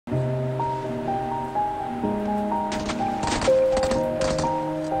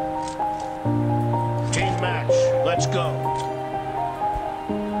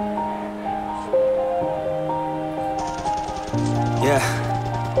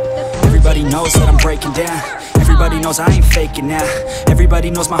Everybody knows that I'm breaking down. Everybody knows I ain't faking now. Everybody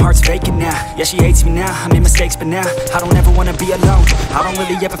knows my heart's faking now. Yeah, she hates me now, I made mistakes but now I don't ever wanna be alone. I don't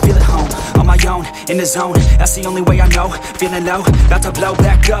really ever feel at home. On my own, in the zone, that's the only way I know. Feeling low, about to blow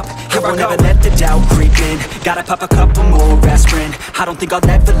back up. Here I won't ever let the doubt creep in. Gotta pop a couple more aspirin. I don't think I'll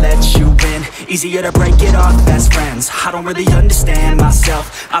ever let you in. Easier to break it off best friends. I don't really understand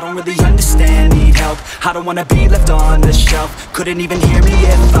myself. I don't really understand, need help. I don't wanna be left on the shelf. Couldn't even hear me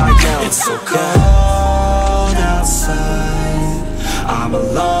if I yelled. It's so cold outside, I'm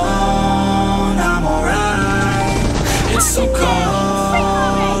alone, I'm alright. It's so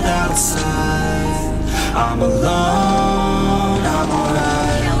cold outside, I'm alone, I'm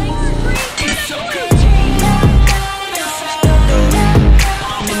alright. It's so cold.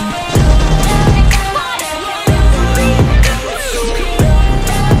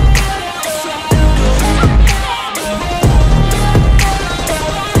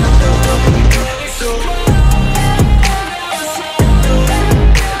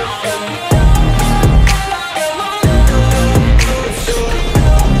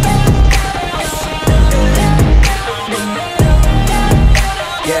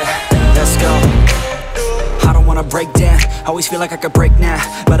 Break down, always feel like I could break now,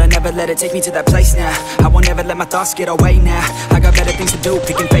 but I never let it take me to that place now. I won't ever let my thoughts get away now. I got better things to do,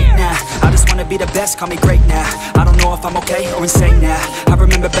 picking fate now. I just wanna be the best, call me great now. I don't know if I'm okay or insane now. I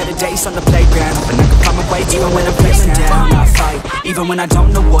remember better days on the playground, but I can find my way even when I'm feeling down. I fight, even when I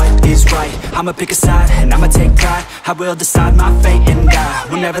don't know what is right. I'ma pick a side, and I'ma take pride. I will decide my fate and I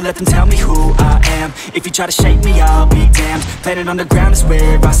will never let them tell me who I am. If you try to shake me, I'll be damned. Planet on the ground is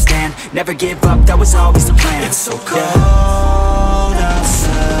where I stand. Never give up, that was always the plan. It's so cold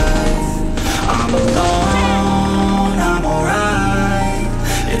outside, I'm alone, I'm alright.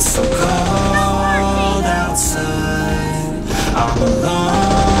 It's so cold outside, I'm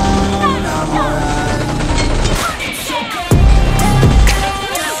alone, I'm alright. It's so cold.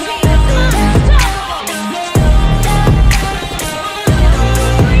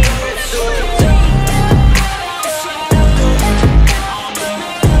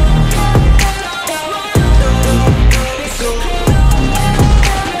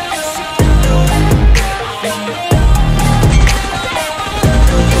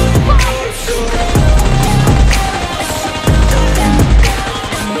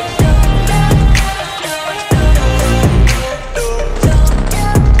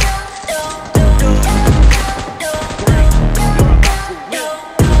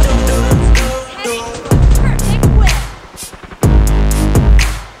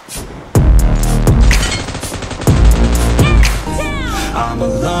 I'm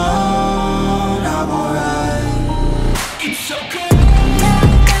alone, I'm alright. It's so good.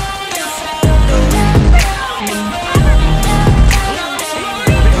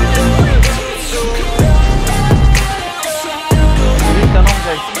 Erika non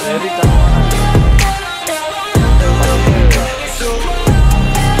guys, Erika non.